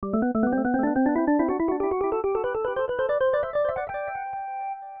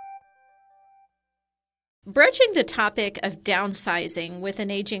Broaching the topic of downsizing with an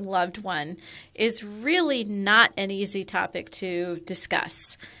aging loved one is really not an easy topic to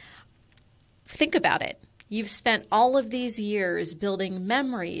discuss. Think about it. You've spent all of these years building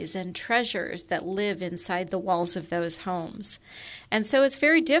memories and treasures that live inside the walls of those homes. And so it's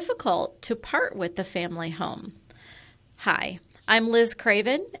very difficult to part with the family home. Hi, I'm Liz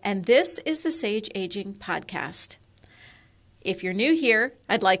Craven, and this is the Sage Aging Podcast. If you're new here,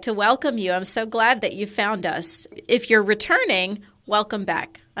 I'd like to welcome you. I'm so glad that you found us. If you're returning, welcome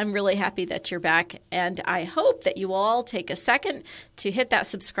back. I'm really happy that you're back, and I hope that you will all take a second to hit that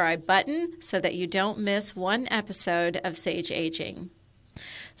subscribe button so that you don't miss one episode of Sage Aging.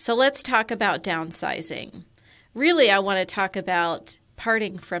 So let's talk about downsizing. Really, I want to talk about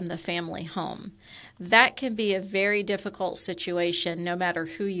parting from the family home. That can be a very difficult situation no matter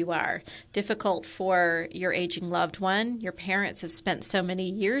who you are. Difficult for your aging loved one. Your parents have spent so many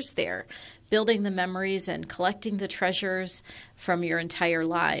years there building the memories and collecting the treasures from your entire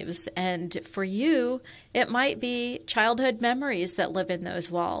lives. And for you, it might be childhood memories that live in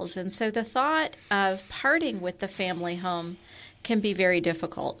those walls. And so the thought of parting with the family home can be very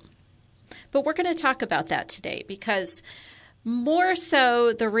difficult. But we're going to talk about that today because more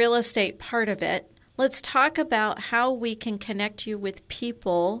so the real estate part of it, let's talk about how we can connect you with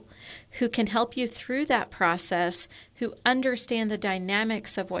people who can help you through that process, who understand the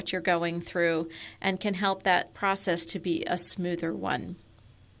dynamics of what you're going through, and can help that process to be a smoother one.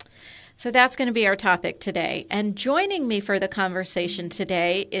 So that's going to be our topic today. And joining me for the conversation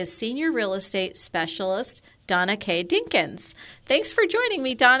today is Senior Real Estate Specialist Donna K. Dinkins. Thanks for joining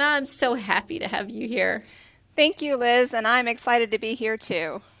me, Donna. I'm so happy to have you here. Thank you, Liz, and I'm excited to be here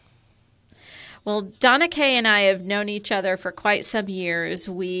too. Well, Donna Kay and I have known each other for quite some years.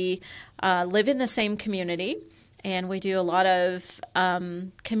 We live in the same community, and we do a lot of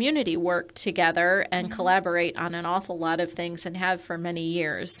community work together and collaborate on an awful lot of things and have for many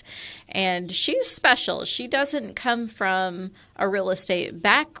years. And she's special. She doesn't come from a real estate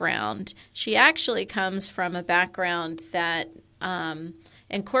background. She actually comes from a background that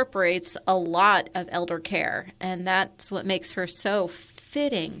incorporates a lot of elder care, and that's what makes her so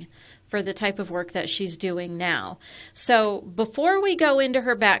fitting for the type of work that she's doing now. So before we go into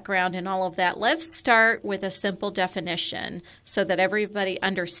her background and all of that, let's start with a simple definition so that everybody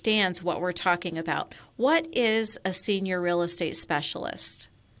understands what we're talking about. What is a senior real estate specialist?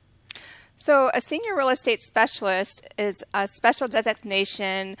 So a senior real estate specialist is a special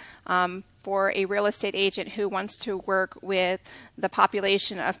designation for a real estate agent who wants to work with the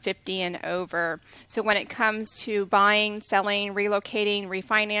population of 50 and over. So when it comes to buying, selling, relocating,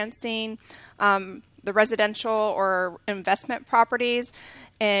 refinancing, the residential or investment properties,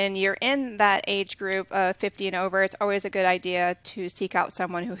 and you're in that age group of 50 and over, it's always a good idea to seek out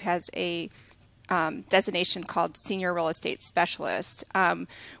someone who has a designation called Senior Real Estate Specialist.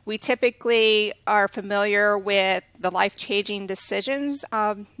 We typically are familiar with the life-changing decisions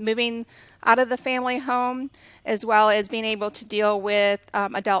of moving out of the family home, as well as being able to deal with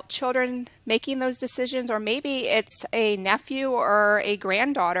adult children making those decisions, or maybe it's a nephew or a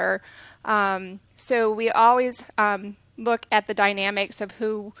granddaughter. So we always look at the dynamics of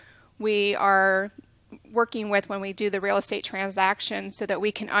who we are working with when we do the real estate transaction so that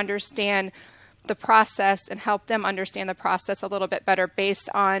we can understand the process and help them understand the process a little bit better based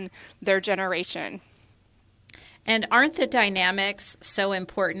on their generation. And aren't the dynamics so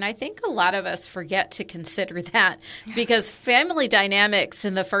important? I think a lot of us forget to consider that because family dynamics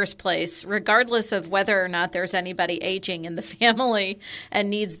in the first place, regardless of whether or not there's anybody aging in the family and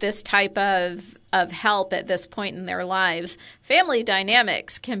needs this type of help at this point in their lives, family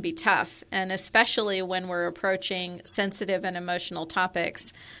dynamics can be tough. And especially when we're approaching sensitive and emotional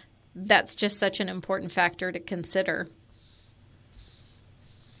topics, that's just such an important factor to consider.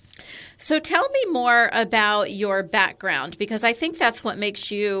 So tell me more about your background, because I think that's what makes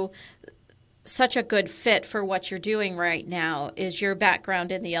you such a good fit for what you're doing right now, is your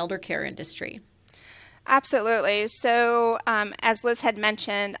background in the elder care industry. Absolutely. So as Liz had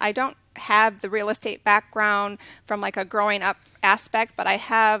mentioned, I don't have the real estate background from like a growing up aspect, but I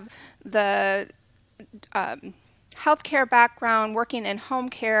have the healthcare background, working in home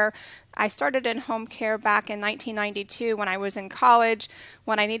care. I started in home care back in 1992 when I was in college,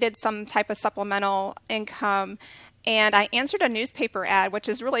 when I needed some type of supplemental income. And I answered a newspaper ad, which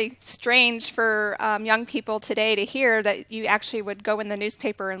is really strange for young people today to hear that you actually would go in the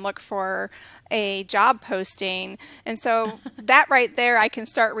newspaper and look for a job posting. And so that right there, I can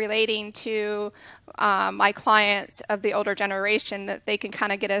start relating to my clients of the older generation, that they can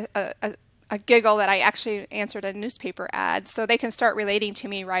kind of get a giggle that I actually answered a newspaper ad. So they can start relating to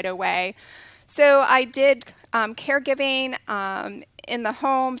me right away. So I did caregiving in the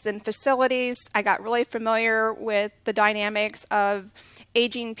homes and facilities. I got really familiar with the dynamics of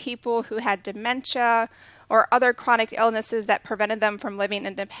aging people who had dementia or other chronic illnesses that prevented them from living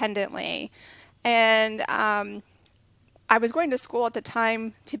independently. And I was going to school at the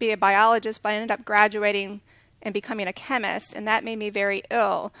time to be a biologist, but I ended up graduating and becoming a chemist, and that made me very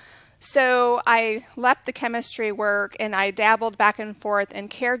ill. So I left the chemistry work and I dabbled back and forth in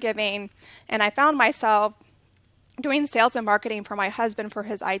caregiving, and I found myself doing sales and marketing for my husband for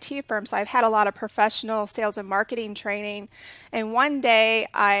his IT firm. So I've had a lot of professional sales and marketing training. And one day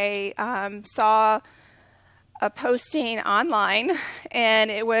I saw a posting online,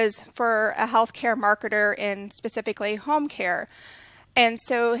 and it was for a healthcare marketer in specifically home care. And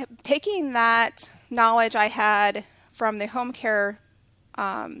so taking that knowledge I had from the home care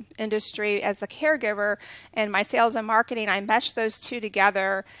industry as a caregiver and my sales and marketing, I meshed those two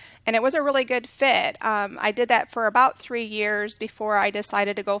together, and it was a really good fit. I did that for about 3 years before I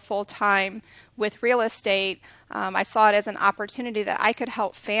decided to go full time with real estate. I saw it as an opportunity that I could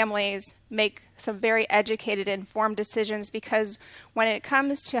help families make some very educated, informed decisions, because when it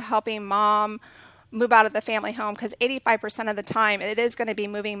comes to helping mom move out of the family home, because 85% of the time it is going to be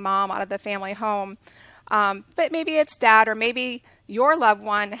moving mom out of the family home, but maybe it's dad, or maybe your loved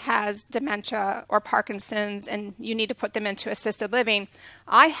one has dementia or Parkinson's and you need to put them into assisted living.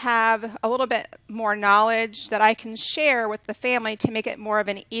 I have a little bit more knowledge that I can share with the family to make it more of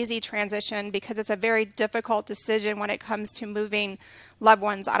an easy transition, because it's a very difficult decision when it comes to moving loved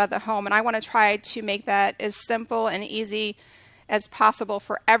ones out of the home. And I want to try to make that as simple and easy as possible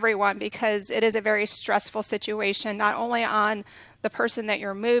for everyone, because it is a very stressful situation, not only on the person that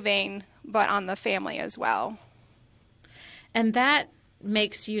you're moving, but on the family as well. And that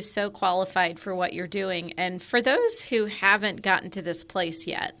makes you so qualified for what you're doing. And for those who haven't gotten to this place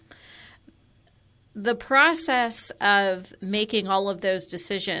yet, the process of making all of those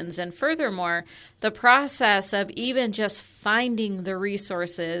decisions, and furthermore, the process of even just finding the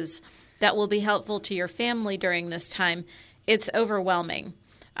resources that will be helpful to your family during this time, it's overwhelming.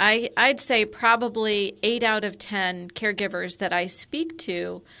 I'd say probably 8 out of 10 caregivers that I speak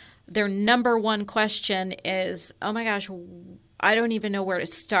to, their number one question is, oh my gosh, I don't even know where to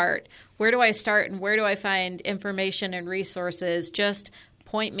start. Where do I start, and where do I find information and resources? Just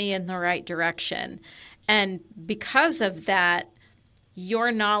point me in the right direction. And because of that,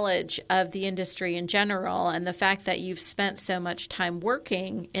 your knowledge of the industry in general and the fact that you've spent so much time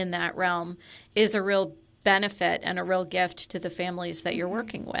working in that realm is a real benefit and a real gift to the families that you're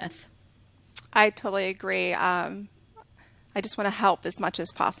working with. I totally agree. I just want to help as much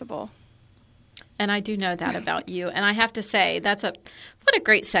as possible. And I do know that about you. And I have to say, what a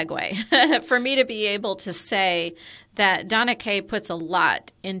great segue for me to be able to say that Donna Kay puts a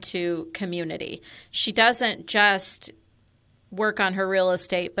lot into community. She doesn't just work on her real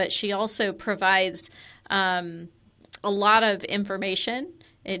estate, but she also provides a lot of information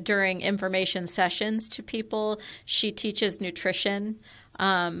during information sessions to people. She teaches nutrition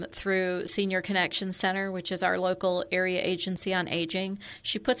through Senior Connection Center, which is our local area agency on aging.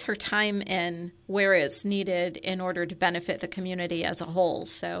 She puts her time in where it's needed in order to benefit the community as a whole.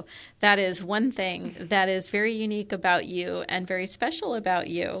 So that is one thing that is very unique about you and very special about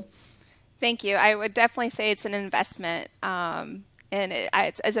you. Thank you. I would definitely say it's an investment. And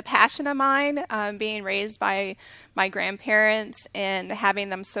it's a passion of mine, being raised by my grandparents and having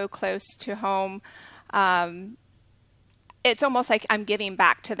them so close to home. It's almost like I'm giving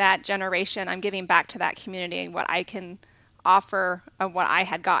back to that generation. I'm giving back to that community and what I can offer of what I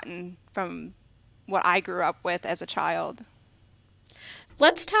had gotten from what I grew up with as a child.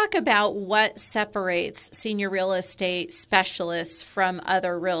 Let's talk about what separates senior real estate specialists from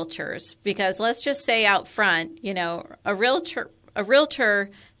other realtors, because let's just say out front, a realtor,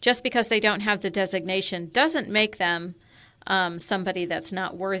 just because they don't have the designation doesn't make them somebody that's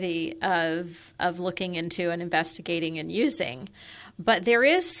not worthy of looking into and investigating and using. But there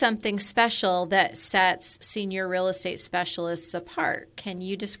is something special that sets senior real estate specialists apart. Can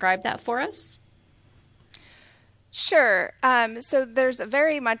you describe that for us? Sure. So there's a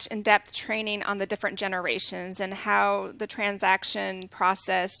very much in-depth training on the different generations and how the transaction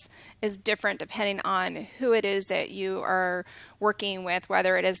process is different depending on who it is that you are working with,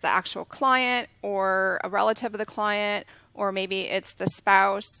 whether it is the actual client or a relative of the client, or maybe it's the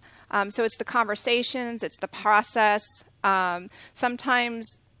spouse. So it's the conversations, it's the process.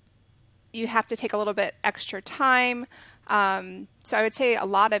 Sometimes you have to take a little bit extra time. So I would say a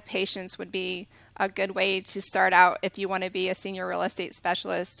lot of patience would be a good way to start out if you want to be a senior real estate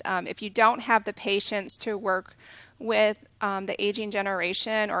specialist. If you don't have the patience to work with the aging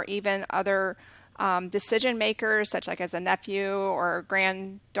generation or even other decision makers, such like as a nephew or a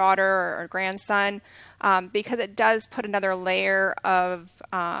granddaughter or grandson, because it does put another layer of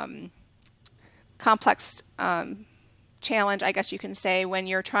complex challenge, I guess you can say, when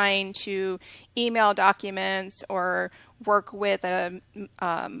you're trying to email documents or work with a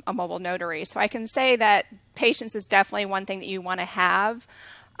mobile notary. So I can say that patience is definitely one thing that you want to have.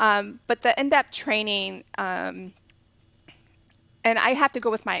 But the in-depth training, and I have to go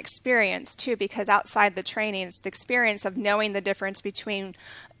with my experience too, because outside the training, it's the experience of knowing the difference between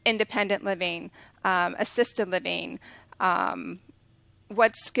independent living, assisted living,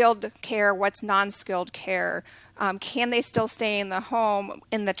 what's skilled care, what's non-skilled care. Can they still stay in the home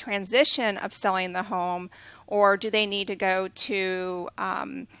in the transition of selling the home, or do they need to go to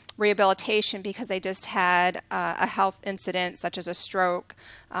rehabilitation because they just had a health incident such as a stroke?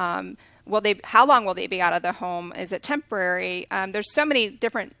 How long will they be out of the home? Is it temporary? There's so many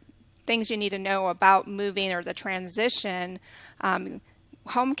different things you need to know about moving or the transition.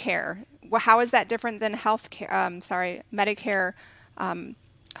 Home care. Well, how is that different than Medicare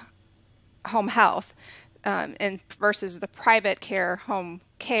home health and versus the private care home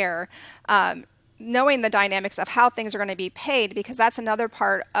care? Knowing the dynamics of how things are going to be paid, because that's another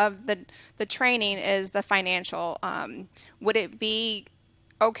part of the training is the financial. Would it be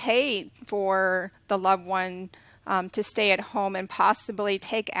okay for the loved one to stay at home and possibly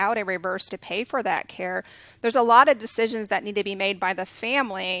take out a reverse to pay for that care? There's a lot of decisions that need to be made by the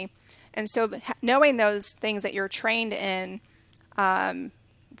family. And so knowing those things that you're trained in,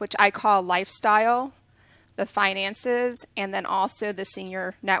 which I call lifestyle, the finances, and then also the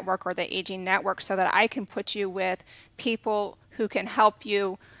senior network or the aging network, so that I can put you with people who can help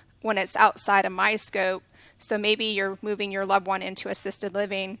you when it's outside of my scope. So maybe you're moving your loved one into assisted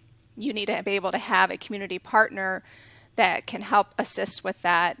living. You need to be able to have a community partner that can help assist with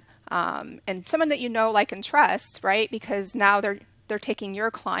that, and someone that you know, like, and trust, right? Because now they're taking your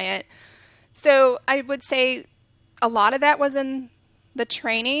client. So I would say a lot of that was in the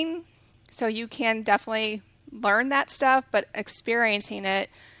training. So you can definitely learn that stuff, but experiencing it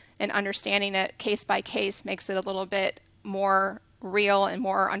and understanding it case by case makes it a little bit more real and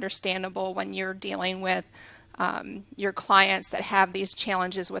more understandable when you're dealing with your clients that have these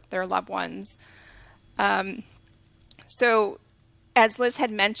challenges with their loved ones. So as Liz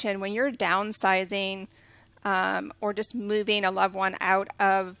had mentioned, when you're downsizing or just moving a loved one out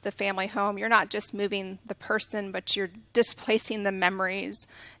of the family home, you're not just moving the person, but you're displacing the memories.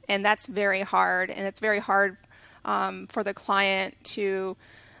 And that's very hard. And it's very hard for the client to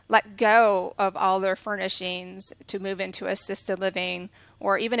let go of all their furnishings to move into assisted living,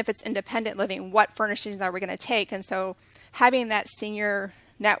 or even if it's independent living, what furnishings are we going to take? And so having that senior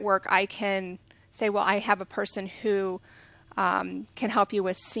network, I can say, well, I have a person who can help you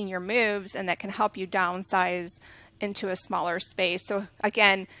with senior moves and that can help you downsize into a smaller space. So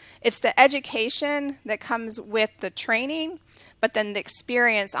again, it's the education that comes with the training, but then the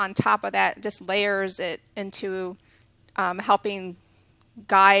experience on top of that just layers it into helping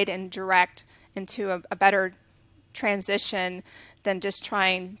guide and direct into a better transition than just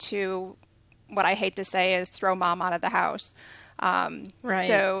trying to, what I hate to say is, throw mom out of the house. Right.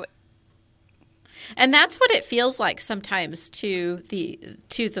 So, and that's what it feels like sometimes to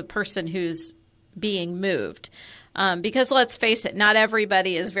the person who's being moved. Because let's face it, not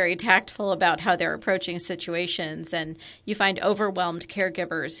everybody is very tactful about how they're approaching situations, and you find overwhelmed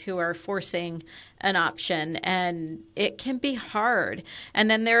caregivers who are forcing an option, and it can be hard.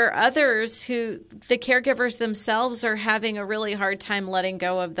 And then there are others who the caregivers themselves are having a really hard time letting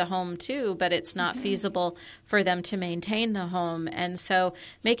go of the home too, but it's not feasible for them to maintain the home. And so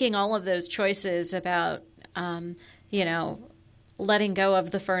making all of those choices about, letting go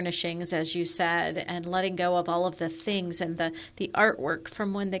of the furnishings, as you said, and letting go of all of the things and the artwork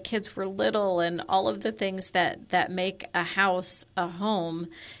from when the kids were little and all of the things that make a house a home.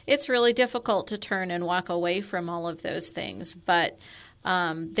 It's really difficult to turn and walk away from all of those things. But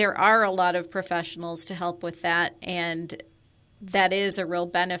there are a lot of professionals to help with that, and that is a real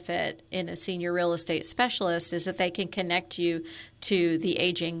benefit in a senior real estate specialist, is that they can connect you to the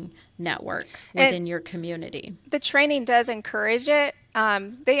aging network within your community. The training does encourage it.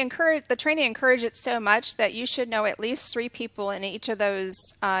 The training encourages it so much that you should know at least 3 people in each of those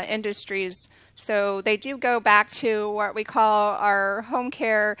industries. So they do go back to what we call our home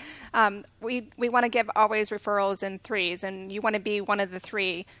care. We want to give always referrals in 3s, and you want to be one of the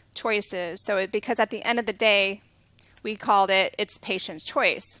 3 choices. So because at the end of the day, we called it's patient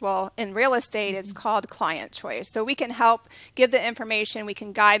choice. Well, in real estate, it's called client choice. So we can help give the information, we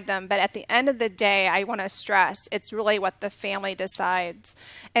can guide them, but at the end of the day, I want to stress it's really what the family decides.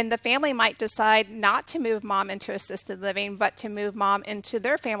 And the family might decide not to move mom into assisted living, but to move mom into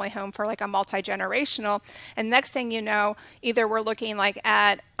their family home for like a multi-generational. And next thing you know, either we're looking like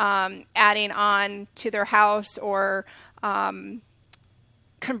at adding on to their house or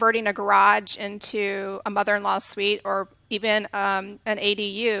converting a garage into a mother-in-law suite, or even an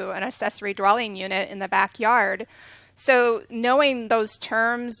ADU, an accessory dwelling unit in the backyard. So knowing those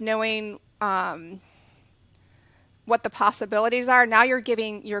terms, knowing what the possibilities are, now you're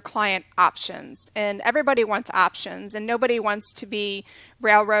giving your client options. And everybody wants options, and nobody wants to be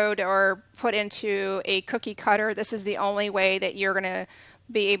railroaded or put into a cookie cutter. This is the only way that you're going to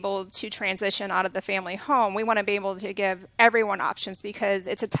be able to transition out of the family home. We want to be able to give everyone options because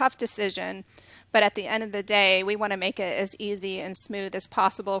it's a tough decision, but at the end of the day, we want to make it as easy and smooth as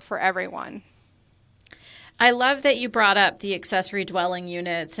possible for everyone. I love that you brought up the accessory dwelling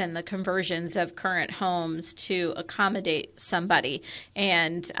units and the conversions of current homes to accommodate somebody.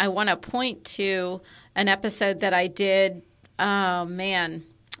 And I want to point to an episode that I did,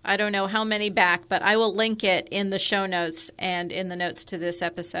 I don't know how many back, but I will link it in the show notes and in the notes to this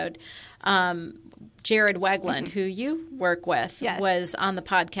episode. Jared Wegland, who you work with, was on the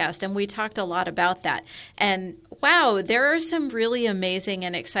podcast, and we talked a lot about that. And wow, there are some really amazing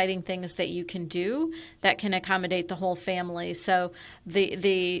and exciting things that you can do that can accommodate the whole family. So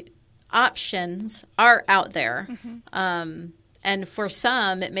the options are out there. And for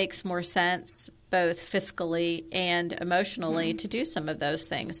some, it makes more sense both fiscally and emotionally to do some of those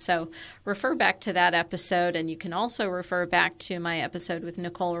things. So refer back to that episode, and you can also refer back to my episode with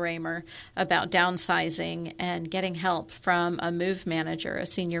Nicole Raymer about downsizing and getting help from a move manager, a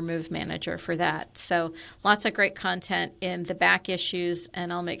senior move manager for that. So lots of great content in the back issues,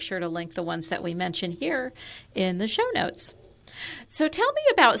 and I'll make sure to link the ones that we mention here in the show notes. So tell me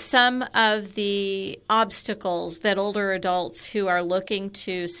about some of the obstacles that older adults who are looking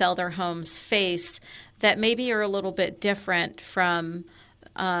to sell their homes face that maybe are a little bit different from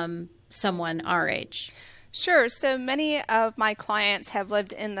someone our age. Sure. So many of my clients have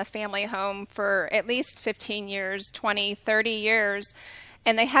lived in the family home for at least 15 years, 20, 30 years,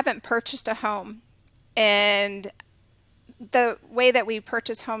 and they haven't purchased a home. And the way that we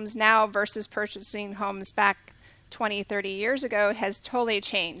purchase homes now versus purchasing homes back 20, 30 years ago has totally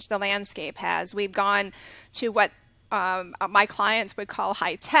changed. The landscape has. We've gone to what my clients would call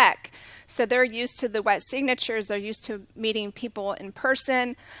high tech. So they're used to the wet signatures. They're used to meeting people in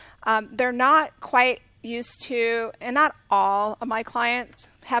person. They're not quite used to, and not all of my clients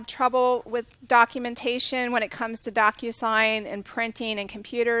have trouble with documentation when it comes to DocuSign and printing and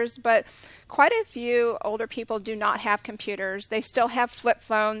computers, but quite a few older people do not have computers. They still have flip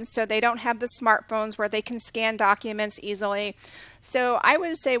phones, so they don't have the smartphones where they can scan documents easily. So I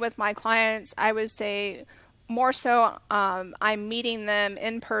would say with my clients, I would say more so I'm meeting them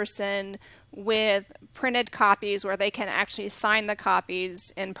in person with printed copies where they can actually sign the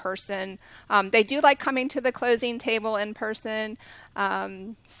copies in person. They do like coming to the closing table in person.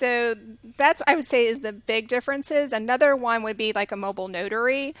 So that's, I would say, is the big differences. Another one would be like a mobile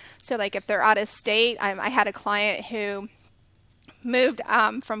notary. So like if they're out of state, I had a client who moved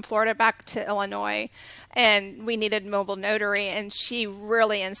from Florida back to Illinois, and we needed mobile notary, and she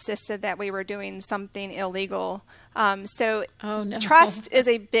really insisted that we were doing something illegal. So trust is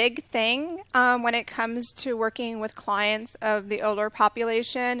a big thing when it comes to working with clients of the older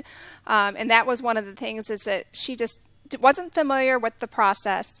population. And that was one of the things, is that she just wasn't familiar with the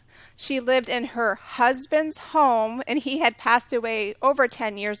process. She lived in her husband's home, and he had passed away over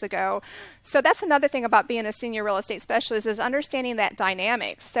 10 years ago. So that's another thing about being a senior real estate specialist, is understanding that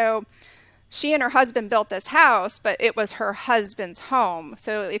dynamic. So she and her husband built this house, but it was her husband's home.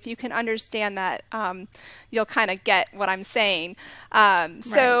 So if you can understand that, you'll kind of get what I'm saying.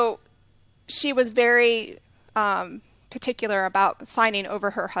 So she was very particular about signing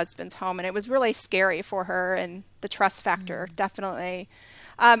over her husband's home, and it was really scary for her, and the trust factor, definitely.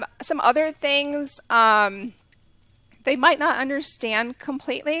 Some other things, they might not understand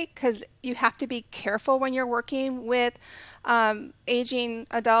completely, because you have to be careful when you're working with aging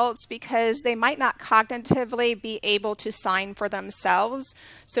adults, because they might not cognitively be able to sign for themselves.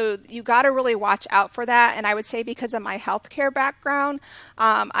 So you got to really watch out for that. And I would say, because of my healthcare background,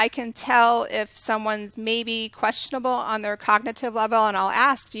 I can tell if someone's maybe questionable on their cognitive level, and I'll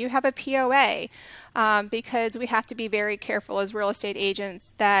ask, do you have a POA? Because we have to be very careful as real estate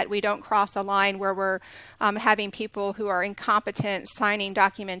agents that we don't cross a line where we're having people who are incompetent signing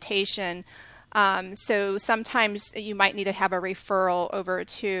documentation. So sometimes you might need to have a referral over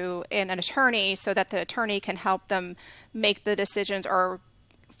to an attorney so that the attorney can help them make the decisions or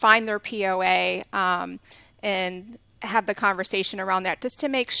find their POA, and have the conversation around that just to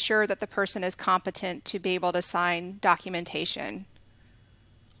make sure that the person is competent to be able to sign documentation.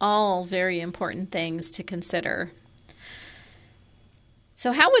 All very important things to consider.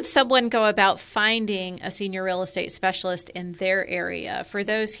 So how would someone go about finding a senior real estate specialist in their area? For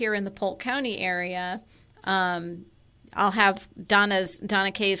those here in the Polk County area, I'll have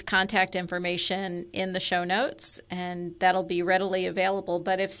Donna Kay's contact information in the show notes, and that'll be readily available.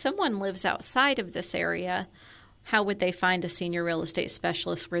 But if someone lives outside of this area, how would they find a senior real estate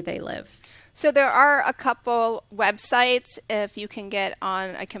specialist where they live? So there are a couple websites if you can get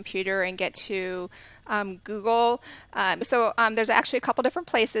on a computer and get to Google. There's actually a couple different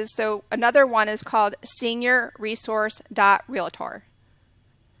places. So another one is called seniorresource.realtor.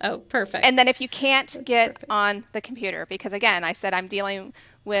 Oh, perfect. And then if you can't get on the computer, because again, I said I'm dealing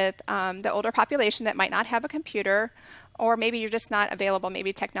with the older population that might not have a computer, or maybe you're just not available.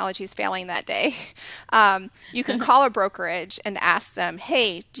 Maybe technology is failing that day. You can call a brokerage and ask them,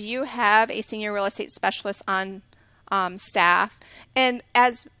 hey, do you have a senior real estate specialist on staff? And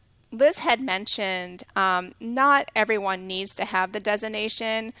as Liz had mentioned, not everyone needs to have the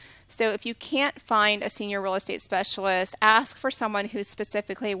designation. So if you can't find a senior real estate specialist, ask for someone who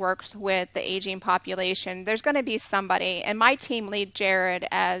specifically works with the aging population. There's going to be somebody. And my team lead, Jared,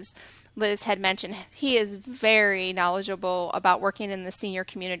 as Liz had mentioned, he is very knowledgeable about working in the senior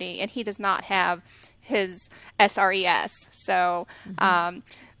community, and he does not have his SRES. So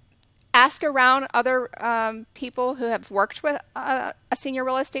ask around other people who have worked with a senior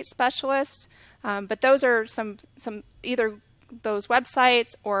real estate specialist. But those are some either those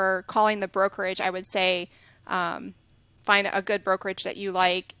websites or calling the brokerage. I would say find a good brokerage that you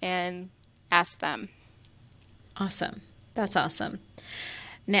like and ask them. Awesome. That's awesome.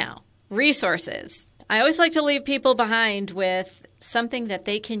 Now, resources. I always like to leave people behind with something that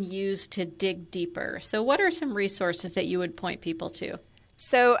they can use to dig deeper. So what are some resources that you would point people to?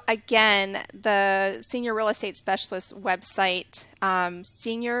 So again, the Senior Real Estate Specialist website,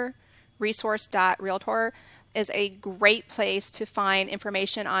 seniorresource.realtor, is a great place to find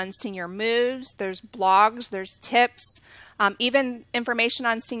information on senior moves. There's blogs, there's tips, even information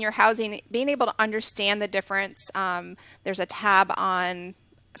on senior housing, being able to understand the difference. There's a tab on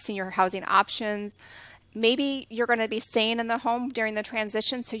senior housing options. Maybe you're going to be staying in the home during the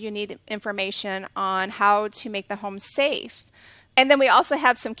transition, so you need information on how to make the home safe. And then we also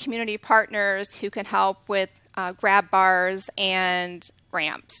have some community partners who can help with grab bars and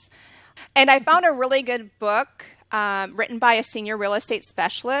ramps. And I found a really good book written by a senior real estate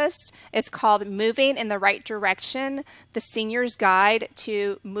specialist. It's called Moving in the Right Direction, The Senior's Guide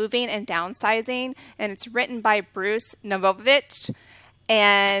to Moving and Downsizing. And it's written by Bruce Novovich.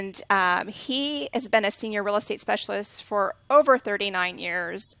 And he has been a senior real estate specialist for over 39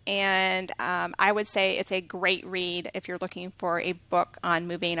 years. And I would say it's a great read if you're looking for a book on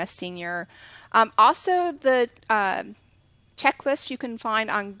moving a senior. Also, the checklists you can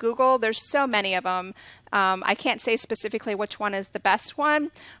find on Google. There's so many of them. I can't say specifically which one is the best one.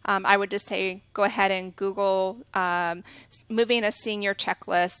 I would just say go ahead and Google moving a senior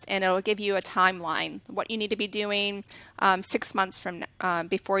checklist, and it'll give you a timeline, what you need to be doing 6 months from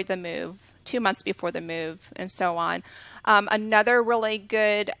before the move, 2 months before the move, and so on. Another really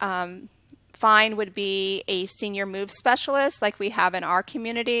good find would be a senior move specialist like we have in our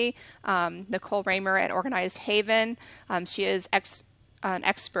community, Nicole Raymer at Organized Haven. She is an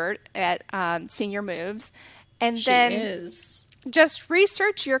expert at senior moves. And She then is. just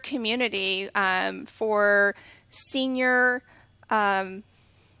research your community for senior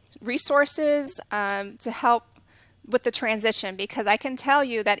resources to help with the transition, because I can tell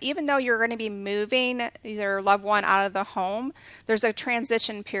you that even though you're going to be moving your loved one out of the home, there's a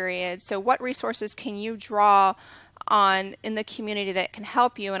transition period. So what resources can you draw on in the community that can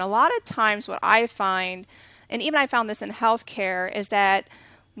help you? And a lot of times what I find, and even I found this in healthcare, is that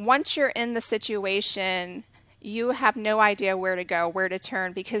once you're in the situation, you have no idea where to go, where to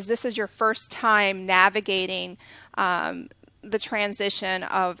turn, because this is your first time navigating the transition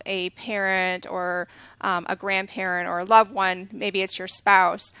of a parent or a grandparent or a loved one. Maybe it's your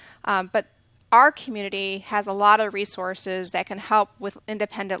spouse. But our community has a lot of resources that can help with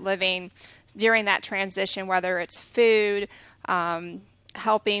independent living during that transition, whether it's food,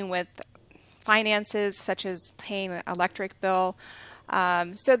 helping with finances such as paying an electric bill.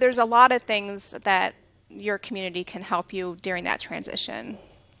 So there's a lot of things that your community can help you during that transition.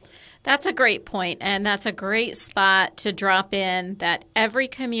 That's a great point, and that's a great spot to drop in that every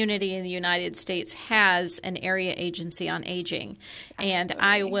community in the United States has an area agency on aging. Absolutely. And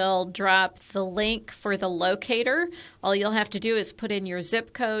I will drop the link for the locator. All you'll have to do is put in your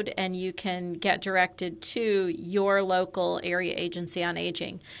zip code, and you can get directed to your local area agency on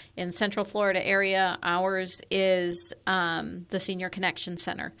aging. In Central Florida area, ours is the Senior Connection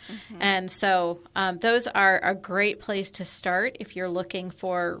Center. Mm-hmm. And so those are a great place to start if you're looking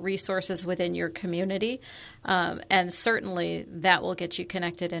for resources within your community, and certainly that will get you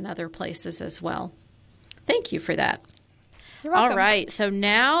connected in other places as well. Thank you for that. You're welcome. All right, so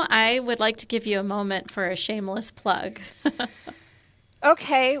now I would like to give you a moment for a shameless plug.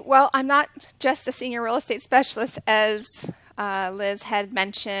 Okay, well, I'm not just a senior real estate specialist, as Liz had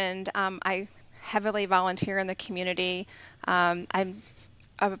mentioned. I heavily volunteer in the community. I'm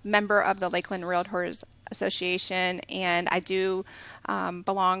a member of the Lakeland Realtors Association, and I do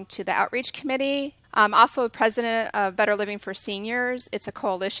belong to the outreach committee. I'm also president of Better Living for Seniors. It's a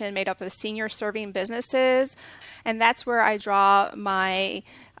coalition made up of senior serving businesses, and that's where I draw my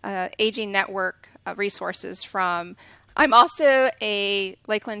aging network resources from. I'm also a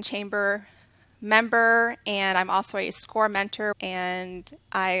Lakeland Chamber member, and I'm also a SCORE mentor, and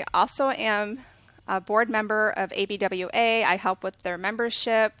I also am a board member of ABWA. I help with their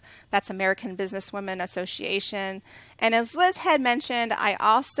membership. That's American Businesswomen Association. And as Liz had mentioned, I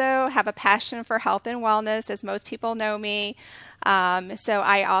also have a passion for health and wellness, as most people know me. So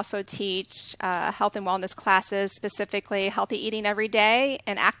I also teach health and wellness classes, specifically healthy eating every day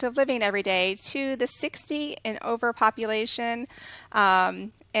and active living every day to the 60 and over population.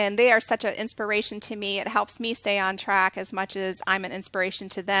 And they are such an inspiration to me. It helps me stay on track as much as I'm an inspiration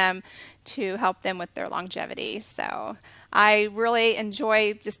to them to help them with their longevity. So I really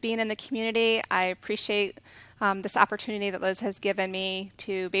enjoy just being in the community. I appreciate this opportunity that Liz has given me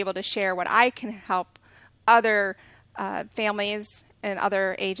to be able to share what I can help other families and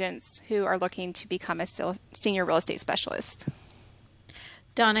other agents who are looking to become a senior real estate specialist.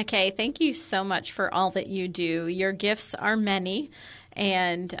 Donna Kay, thank you so much for all that you do. Your gifts are many,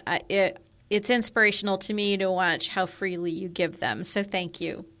 and it's inspirational to me to watch how freely you give them. So thank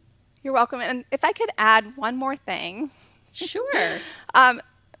you. You're welcome. And if I could add one more thing. Sure.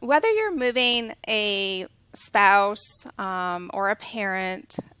 Whether you're moving a spouse or a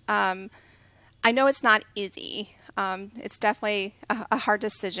parent, I know it's not easy. It's definitely a hard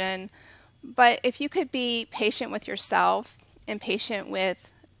decision. But if you could be patient with yourself and patient with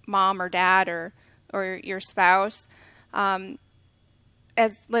mom or dad or your spouse,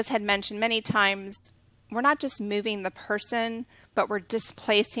 as Liz had mentioned many times, we're not just moving the person, but we're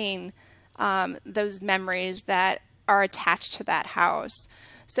displacing those memories that are attached to that house.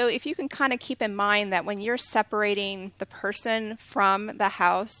 So if you can kind of keep in mind that when you're separating the person from the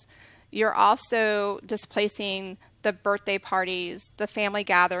house, you're also displacing the birthday parties, the family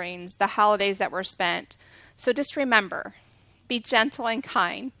gatherings, the holidays that were spent. So just remember, be gentle and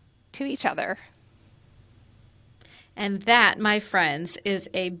kind to each other. And that, my friends, is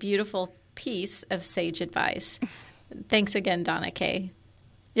a beautiful piece of sage advice. Thanks again, Donna Kay.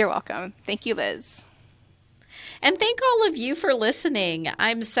 You're welcome. Thank you, Liz. And thank all of you for listening.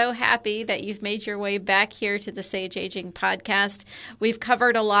 I'm so happy that you've made your way back here to the Sage Aging Podcast. We've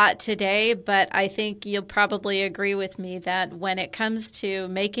covered a lot today, but I think you'll probably agree with me that when it comes to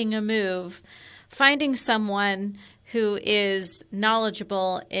making a move, finding someone who is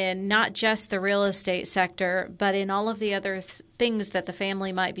knowledgeable in not just the real estate sector, but in all of the other things that the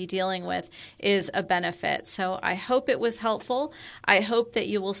family might be dealing with is a benefit. So I hope it was helpful. I hope that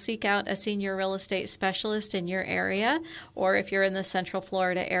you will seek out a senior real estate specialist in your area, or if you're in the Central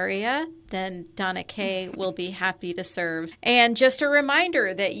Florida area, then Donna Kay will be happy to serve. And just a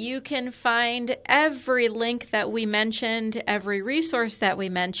reminder that you can find every link that we mentioned, every resource that we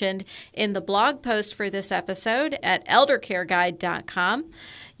mentioned in the blog post for this episode at eldercareguide.com.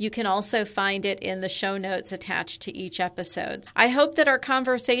 You can also find it in the show notes attached to each episode. I hope that our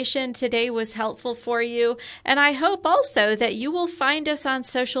conversation today was helpful for you, and I hope also that you will find us on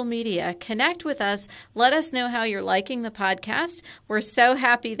social media. Connect with us. Let us know how you're liking the podcast. We're so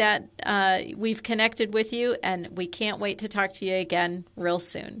happy that we've connected with you, and we can't wait to talk to you again real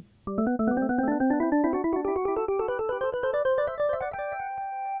soon.